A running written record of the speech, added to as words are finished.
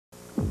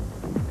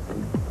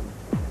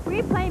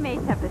We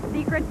Playmates have the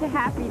secret to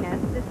happiness.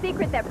 The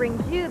secret that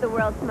brings you the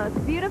world's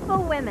most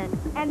beautiful women.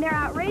 And their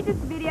outrageous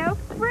video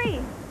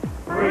free.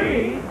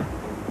 Free?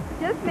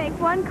 Just make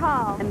one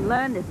call and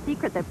learn the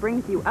secret that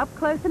brings you up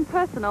close and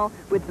personal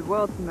with the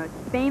world's most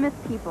famous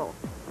people.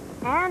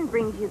 And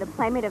brings you the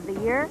Playmate of the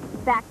Year,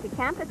 back to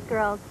campus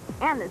girls,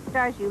 and the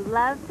stars you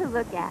love to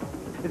look at.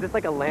 Is this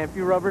like a lamp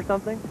you rub or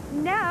something?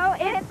 No,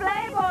 it's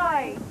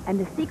Playboy! And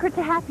the secret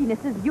to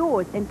happiness is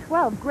yours in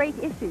 12 great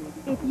issues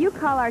if you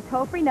call our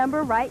toll-free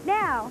number right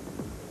now.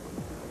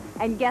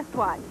 And guess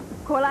what?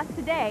 Call us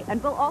today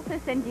and we'll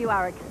also send you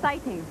our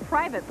exciting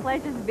Private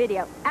Pleasures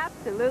video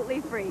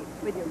absolutely free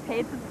with your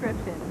paid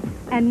subscription.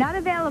 And not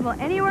available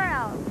anywhere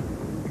else.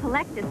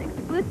 Collect this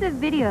exclusive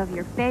video of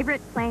your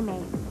favorite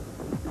Playmate.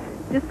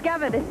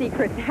 Discover the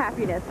secret to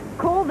happiness.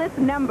 Call this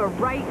number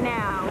right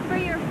now for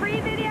your free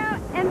video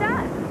and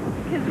us.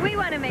 Because we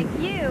want to make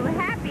you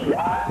happy.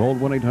 Call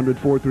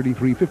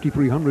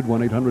 1-800-433-5300,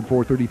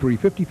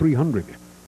 1-800-433-5300.